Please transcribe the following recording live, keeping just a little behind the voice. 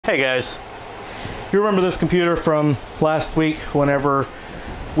Hey guys, you remember this computer from last week whenever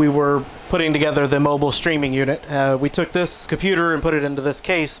we were putting together the mobile streaming unit? We took this computer and put it into this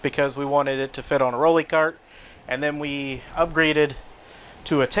case because we wanted it to fit on a rolly cart, and then we upgraded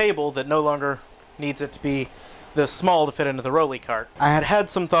to a table that no longer needs it to be this small to fit into the rolly cart. I had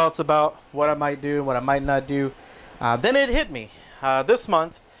some thoughts about what I might do, what I might not do. Then it hit me. This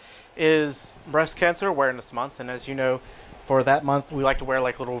month is Breast Cancer Awareness Month, and as you know, for that month we like to wear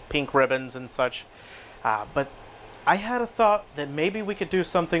like little pink ribbons and such. But I had a thought that maybe we could do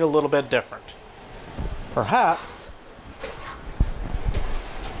something a little bit different. Perhaps,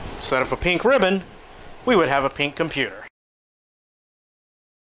 instead of a pink ribbon, we would have a pink computer.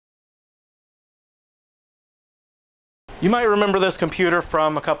 You might remember this computer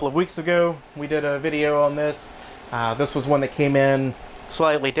from a couple of weeks ago. We did a video on this. This was one that came in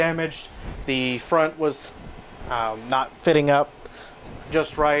slightly damaged. The front was not fitting up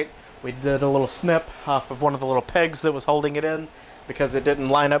just right. We did a little snip off of one of the little pegs that was holding it in because it didn't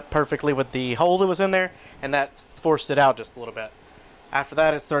line up perfectly with the hole that was in there, and that forced it out just a little bit. After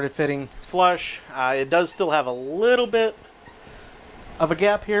that, it started fitting flush. It does still have a little bit of a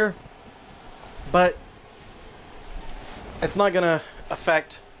gap here, but it's not going to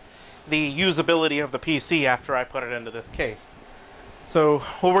affect the usability of the PC after I put it into this case. So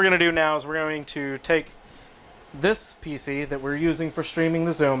what we're going to do now is we're going to take this PC that we're using for streaming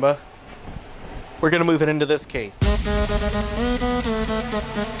the Zumba. We're going to move it into this case.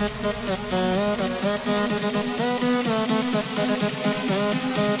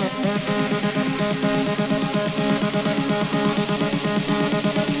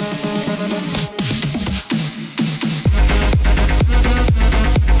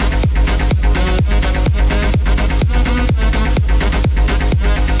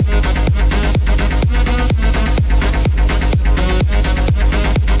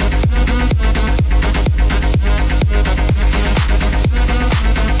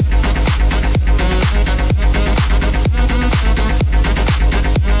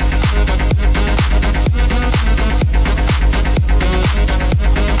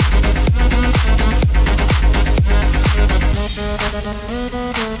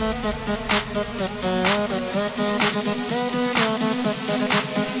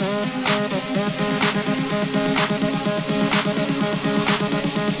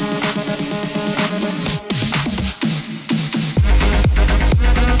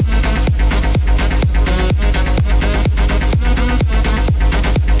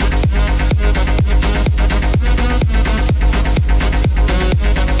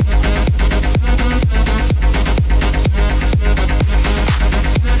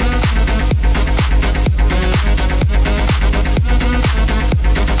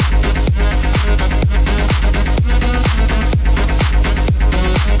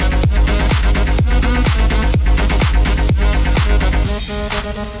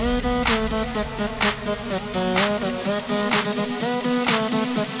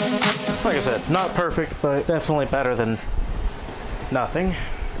 Like I said, not perfect, but definitely better than nothing.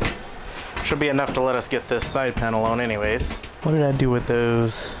 Should be enough to let us get this side panel on anyways. What did I do with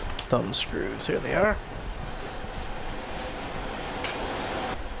those thumb screws? Here they are.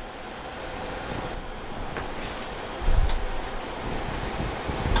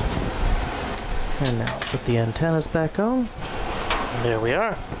 And now put the antennas back on. There we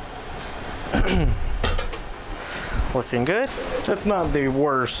are. Looking good. That's not the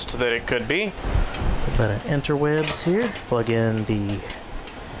worst that it could be. A bit of interwebs here. Plug in the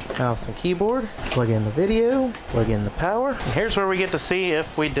mouse and keyboard. Plug in the video. Plug in the power. And here's where we get to see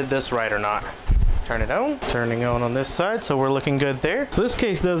if we did this right or not. Turn it on. Turning on this side, so we're looking good there. So this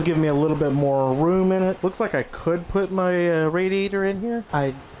case does give me a little bit more room in it. Looks like I could put my radiator in here.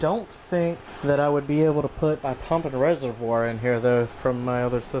 I don't think that I would be able to put my pump and reservoir in here though from my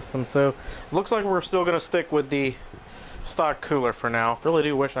other system. So it looks like we're still going to stick with the stock cooler for now. Really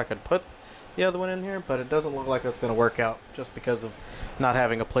do wish I could put the other one in here, but it doesn't look like it's going to work out just because of not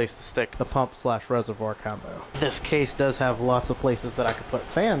having a place to stick the pump slash reservoir combo. This case does have lots of places that I could put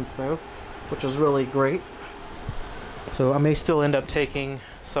fans though, which is really great. So I may still end up taking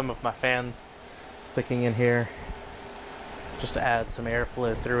some of my fans, sticking in here just to add some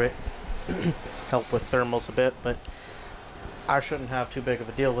airflow through it. Help with thermals a bit, but I shouldn't have too big of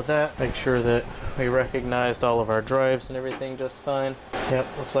a deal with that. Make sure that we recognized all of our drives and everything just fine. Yep,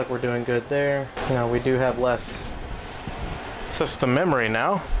 looks like we're doing good there. Now we do have less system memory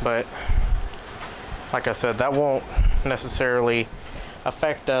now, but like I said, that won't necessarily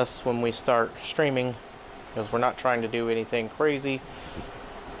affect us when we start streaming, because we're not trying to do anything crazy.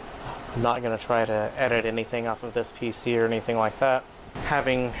 I'm not going to try to edit anything off of this PC or anything like that.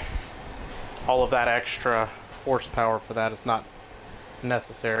 having all of that extra horsepower for that is not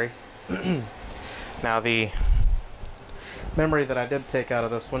necessary. Now the memory that I did take out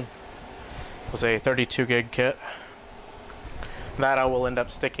of this one was a 32 gig kit. That I will end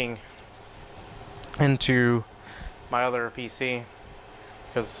up sticking into my other PC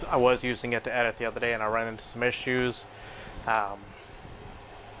because I was using it to edit the other day and I ran into some issues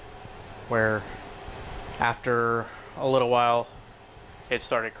where after a little while it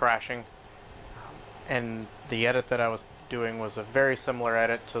started crashing, and the edit that I was doing was a very similar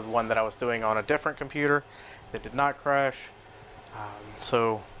edit to the one that I was doing on a different computer that did not crash.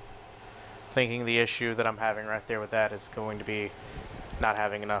 So thinking the issue that I'm having right there with that is going to be not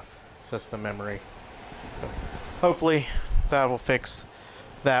having enough system memory. So hopefully that will fix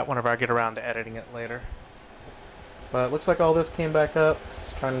that whenever I get around to editing it later. But it looks like all this came back up.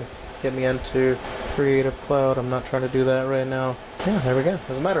 Just trying to get me into Creative Cloud. I'm not trying to do that right now. Yeah, there we go.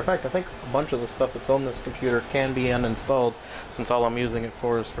 As a matter of fact, I think a bunch of the stuff that's on this computer can be uninstalled since all I'm using it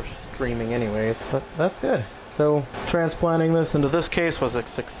for is for streaming anyways. But that's good. So transplanting this into this case was a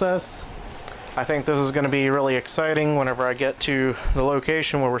success. I think this is going to be really exciting whenever I get to the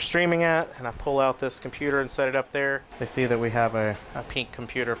location where we're streaming at and I pull out this computer and set it up there. They see that we have a pink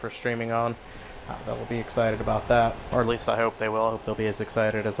computer for streaming on. They'll be excited about that, or at least I hope they will. I hope they'll be as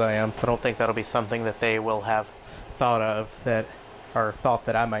excited as I am. I don't think that'll be something that they will have thought of or thought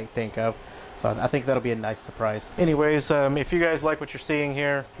that I might think of. So I think that'll be a nice surprise. Anyways, if you guys like what you're seeing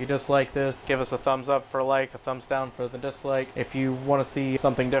here, if you dislike this, give us a thumbs up for a like, a thumbs down for the dislike. If you want to see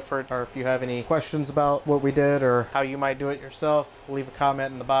something different, or if you have any questions about what we did or how you might do it yourself, leave a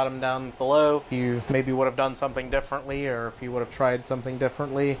comment in the bottom down below. If you maybe would have done something differently, or if you would have tried something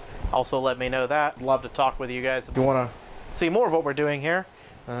differently, also let me know that. I'd love to talk with you guys. If you want to see more of what we're doing here,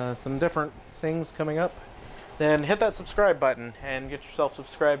 some different things coming up, then hit that subscribe button and get yourself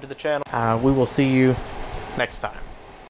subscribed to the channel. We will see you next time.